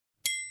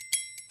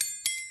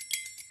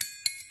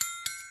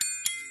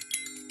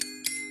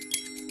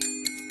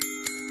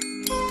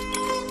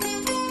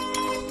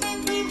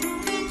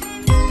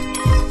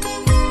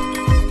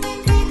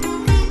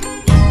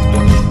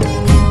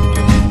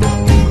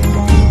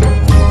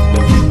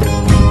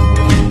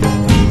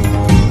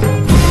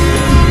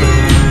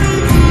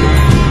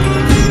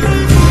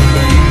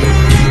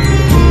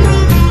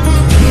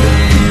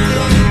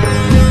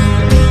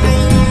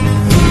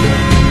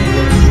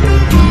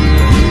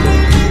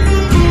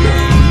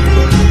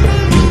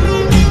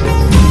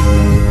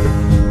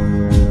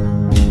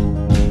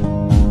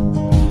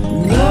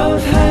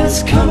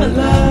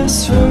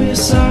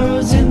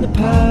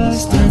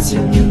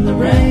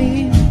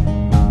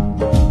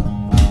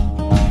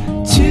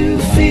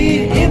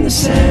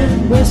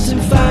sand,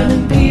 Western fine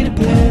and Peter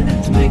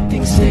Pan to make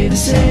things stay the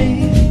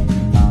same.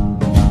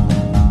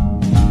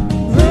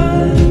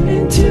 Run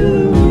into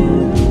the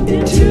wind,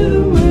 into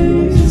the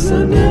waves,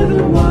 under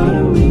the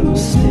water we will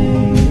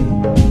stay.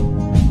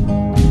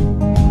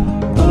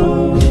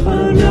 Oh,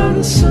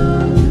 another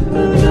sun,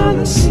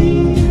 another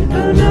sea,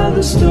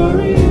 another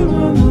story in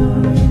my mind.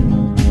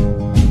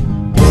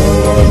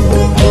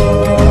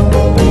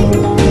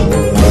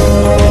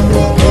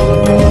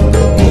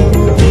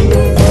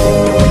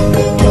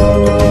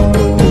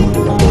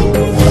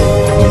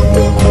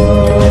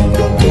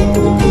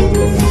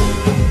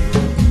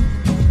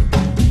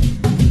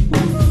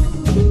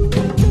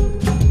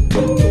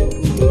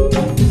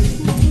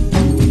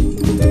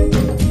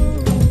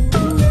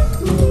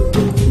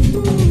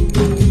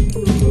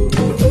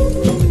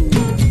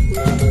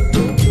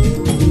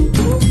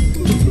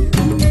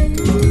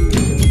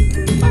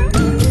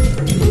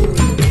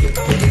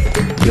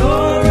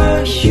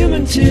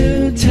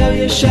 To tell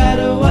your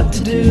shadow what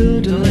to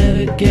do, don't let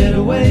it get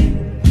away.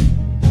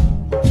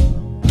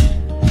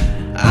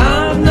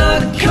 I'm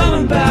not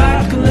coming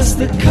back unless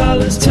the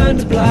colors turn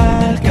to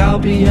black. I'll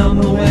be on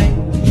my way.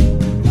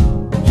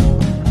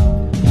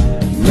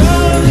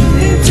 Run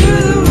into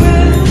the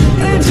wind,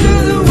 into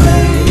the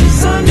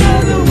waves, under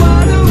the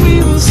water we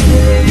will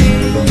stay.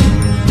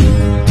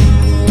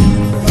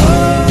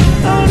 Oh,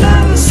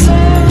 another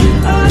sun,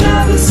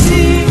 another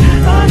sea,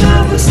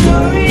 another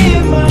story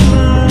in my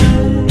mind.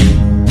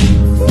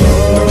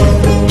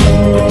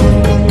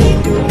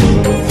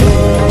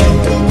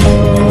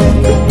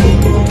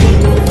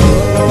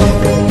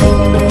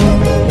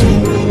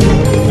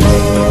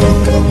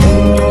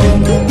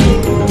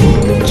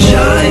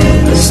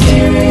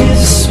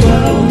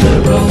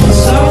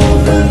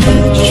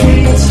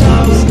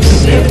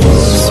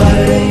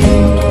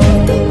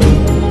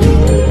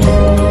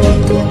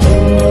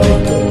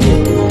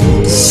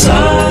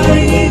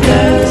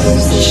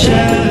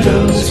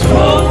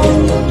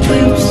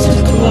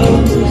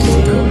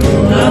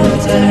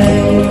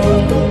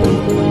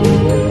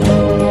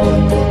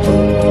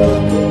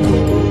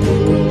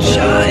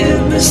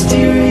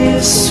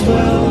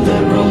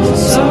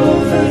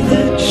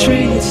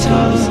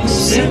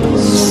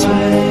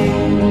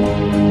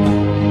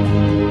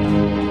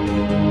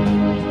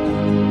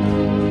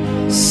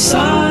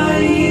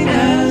 Sighing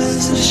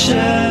as the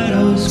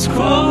shadows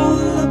crawl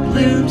up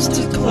limbs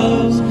to